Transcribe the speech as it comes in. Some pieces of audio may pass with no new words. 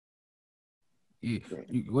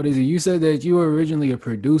What is it? You said that you were originally a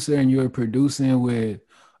producer and you were producing with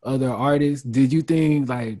other artists. Did you think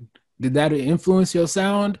like did that influence your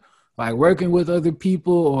sound? Like working with other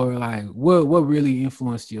people, or like what really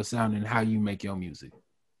influenced your sound and how you make your music?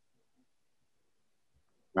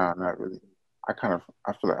 No, not really. I feel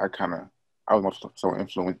like I was more so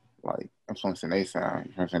influencing they sound.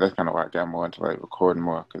 You know what I'm saying? That's kind of why I got more into like recording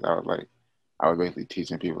more because I was basically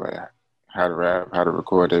teaching people like how to rap, how to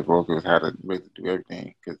record their vocals, how to basically do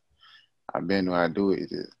everything. Because I've been knew how to do it.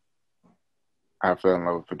 It's just I fell in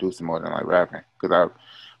love with producing more than like rapping because I've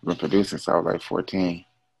been producing since I was like 14.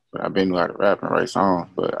 But I've been knew how to rap and write songs,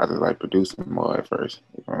 but I just like producing more at first.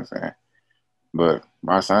 You know what I'm saying? But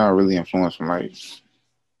my sound really influenced from like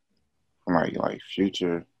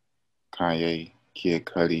Future, Kanye, Kid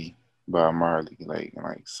Cudi, Bob Marley, like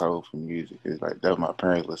soulful music. It's like that what my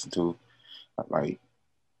parents listened to. Like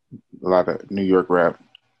a lot of New York rap.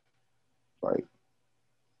 Like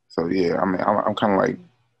so yeah, I mean I'm kinda like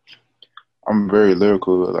I'm very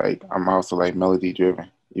lyrical, but like I'm also like melody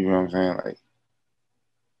driven. You know what I'm saying? Like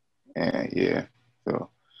and yeah. So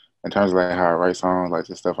in terms of like how I write songs, like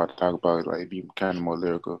the stuff I talk about is like be kind of more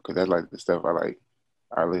lyrical because that's like the stuff I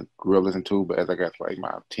grew up listening to. But as I got to like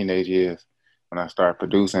my teenage years, when I started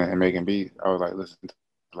producing and making beats, I was like listening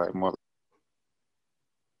to like more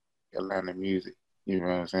Atlanta music. You know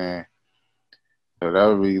what I'm saying? So that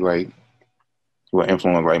would be like what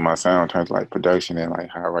influenced like my sound in terms of like production and like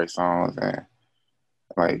how I write songs and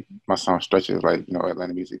like my song stretches like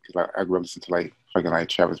Atlanta music because like I grew up listening to like fucking like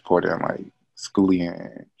Travis Porter and like Schoolie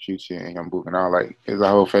and Future and Young Boog and all like there's a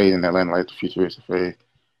whole phase in Atlanta like the futuristic phase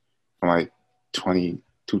from like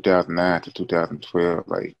 2009 to 2012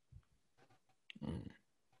 like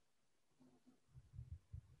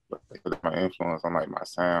my influence on like my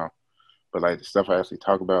sound but like the stuff I actually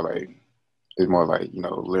talk about like is more like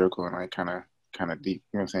lyrical and like kind of deep,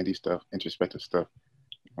 you know what I'm saying, deep stuff, introspective stuff,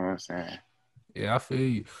 you know what I'm saying. Yeah, I feel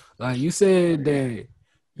you. Like you said Yeah, that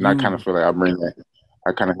and I kind you of feel like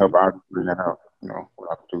I kind of help out bring that out, when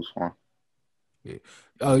I produce for 'em.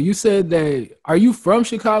 yeah. You said that are you from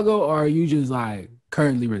Chicago or are you just like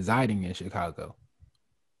currently residing in Chicago?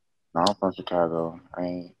 No, I'm from Chicago. I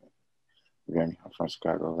ain't, you get me? I'm from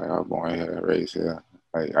Chicago. Like I was born here, raised here.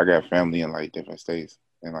 Like I got family in like different states,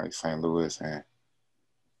 in like St. Louis and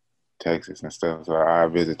Texas and stuff. So I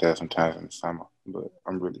visit that sometimes in the summer. But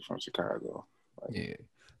I'm really from Chicago. Like, Yeah.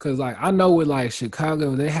 Cause like I know with like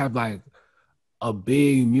Chicago, they have like a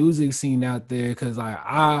big music scene out there. Cause like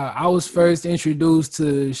I was yeah, first introduced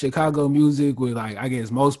to Chicago music with like I guess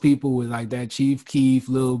most people with like that Chief Keef,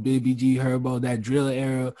 Lil Baby G Herbo, that drill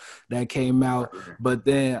era that came out. yeah, But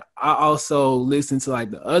then I also listened to like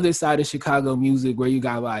the other side of Chicago music where you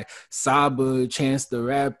got like Saba, Chance the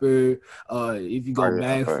Rapper. If you oh go yeah,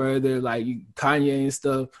 back but further, like Kanye and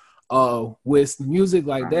stuff. With music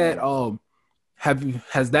like that, yeah.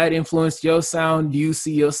 has that influenced your sound? Do you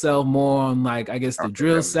see yourself more on like I guess Oh, the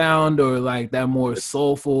drill definitely. sound or like that more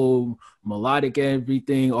soulful melodic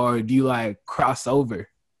everything, or do you like cross over?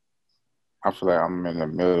 I feel like I'm in the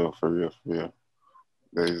middle for real, for real.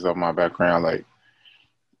 This is of my background. Like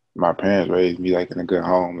my parents raised me like in a good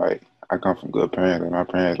home. Like I come from good parents. Like my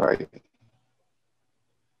parents like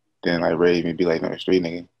didn't like raise me to be like no street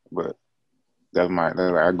nigga. But that's like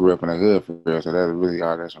I grew up in the hood for real. So that's really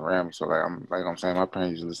all that's around me. So I'm saying my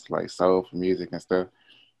parents used to listen to like soul for music and stuff.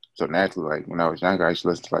 So naturally, like when I was younger, I used to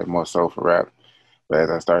listen to like more soul for rap. But as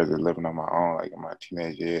I started living on my own, like in my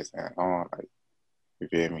teenage years and on, like you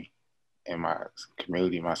feel me, in my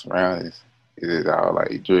community, my surroundings, it is all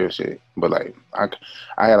like drill shit. But like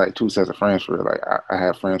I had like two sets of friends for real. Like I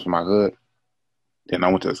had friends from my hood. Then I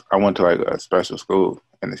went to like a special school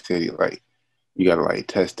in the city. Like you gotta like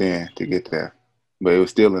test in to get there. But it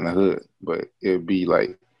was still in the hood. But it would be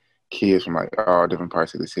like kids from like all different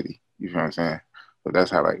parts of the city. You feel what I'm saying? So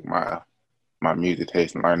that's how like my music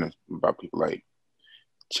taste and learning about people like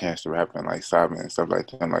Chance the Rapper and like Simon and stuff like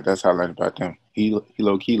that. Like that's how I learned about them. He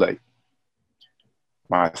low key like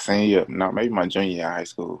my senior, not maybe my junior year in high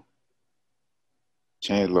school.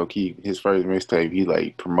 Chance low key his first mixtape. He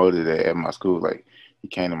like promoted it at my school. Like he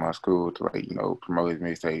came to my school to like promote his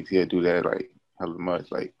mixtapes. He'd do that like hella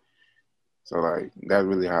much. Like so like that's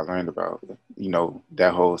really how I learned about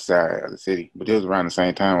that whole side of the city. But it was around the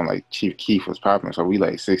same time when like Chief Keef was popping. So we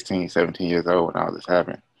like 16, 17 years old when all this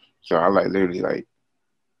happened. So I like literally like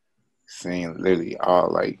seen literally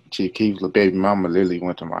all like Chief Keef's little baby mama literally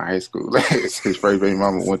went to my high school. Like his first baby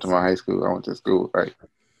mama went to my high school. I went to school. Like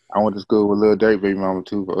I went to school with Lil Durks Baby mama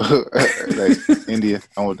too, but like India,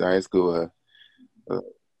 I went to high school.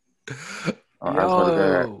 I swear to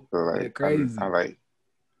God. Yo, So that like I crazy.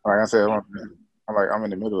 like I said, I'm in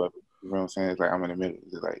the middle of it. You know what I'm saying? It's like I'm in the middle.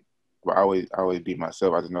 It's like, but I always be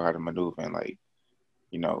myself. I just know how to maneuver and like,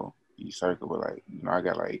 you circle. But like, I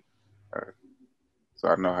got like, uh, so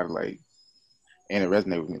I know how to like, and it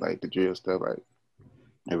resonate with me like the drill stuff. Like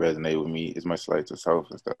it resonate with me as much like the soul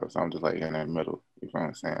and stuff. So I'm just like in the middle. You know what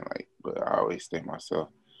I'm saying? Like, but I always stay myself.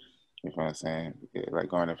 You know what I'm saying? Yeah, like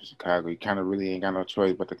going up to Chicago, you kind of really ain't got no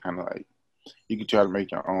choice but to kind of like you can try to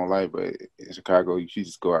make your own life, but in Chicago, you should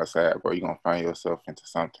just go outside, bro. You're gonna find yourself into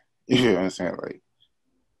something. You know what I'm saying? Like,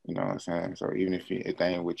 you know what I'm saying? So even if it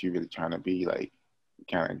ain't what you really trying to be, like, you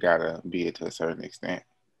kind of gotta be it to a certain extent,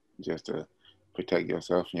 just to protect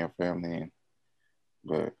yourself and your family.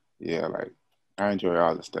 But yeah, like I enjoy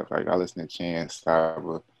all the stuff. Like I listen to Chance,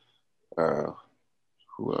 Saba, uh,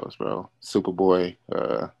 who else, bro? Superboy.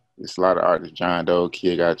 There's a lot of artists. John Doe,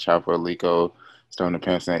 Kid Got Chopper, Lico, Stone the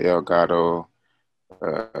Pimp, El Gato.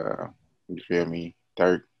 Uh, you feel me?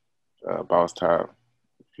 Dirk, Boss Top.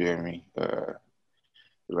 You feel me?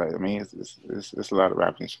 Like I mean, it's a lot of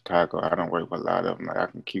rappers in Chicago. I don't work with a lot of them. Like I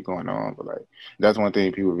can keep going on, but like that's one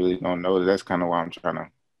thing people really don't know. That's kind of why I'm trying to,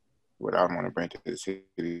 what I want to bring to the city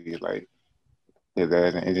is like, is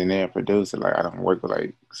as an engineer and producer, like I don't work with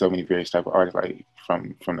like so many various type of artists, like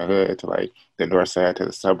from the hood to like the north side to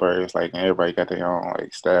the suburbs, like and everybody got their own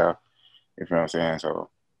like style. You feel what I'm saying? So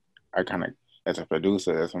I kind of, as a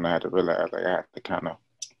producer, that's when I had to realize like I have to kind of,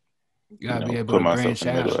 You gotta be able put to myself branch in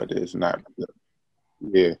the middle out. of this, not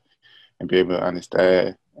yeah, and be able to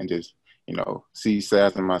understand and just see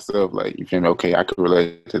sides of myself. Like you feel me? Okay, I could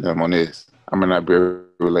relate to them on this. I might not be able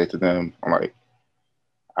to relate to them. I'm like,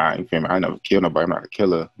 you feel me? I never killed nobody. I'm not a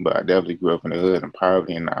killer, but I definitely grew up in the hood and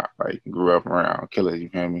poverty, and I like grew up around killers. You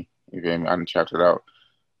feel me? You feel me? I done chopped it out,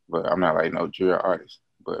 but I'm not like no drill artist.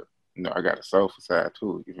 But I got a soulful side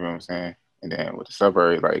too. You feel what I'm saying? And then with the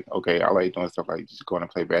suburbs, like okay, I like doing stuff like just going to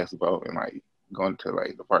play basketball and like going to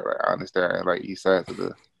like the park. Like I understand like east sides of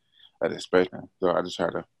the spectrum. So I just try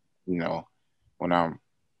to, you know, when I'm,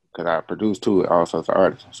 because I produce too, also as an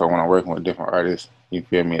artist. So when I'm working with different artists, you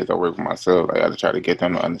feel me, as I work with myself, like I just try to get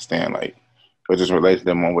them to understand, like, or just relate to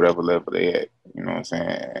them on whatever level they at. You know what I'm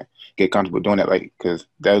saying? Get comfortable doing that, like, because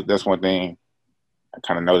that's one thing I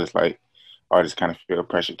kind of noticed, like, artists kind of feel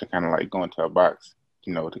pressure to kind of like go into a box,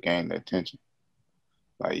 to gain the attention.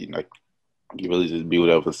 Like, you really just be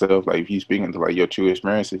whatever self. Like, if you speaking to like your true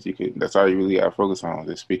experiences, you could. That's all you really got to focus on.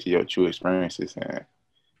 Just speak to your true experiences, and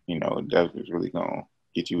that's what's really gonna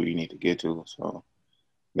get you where you need to get to. So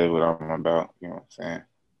that's what I'm about. You know what I'm saying?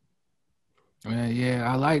 Man,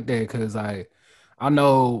 yeah, I like that because like I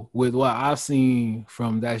know with what I've seen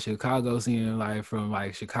from that Chicago scene, like from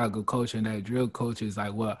like Chicago culture and that drill culture is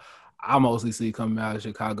like what I mostly see coming out of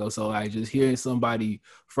Chicago. So like just hearing somebody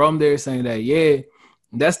from there saying that, yeah,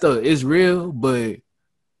 that stuff is real, but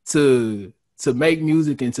to make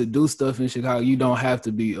music and to do stuff in Chicago, you don't have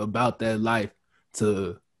to be about that life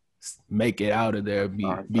to make it out of there,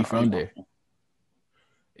 Uh, be from uh, there.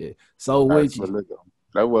 Yeah. So uh, which but look,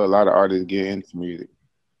 that's what a lot of artists get into music.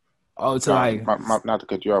 oh to No, like not to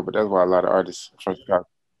cut you off, but that's why a lot of artists from Chicago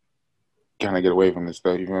kind of get away from this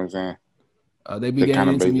stuff. You know what I'm saying? they be They kind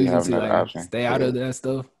getting of into basically music have to another like option. stay out of Cause that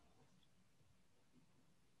stuff.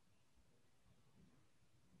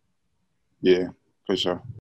 yeah, for sure.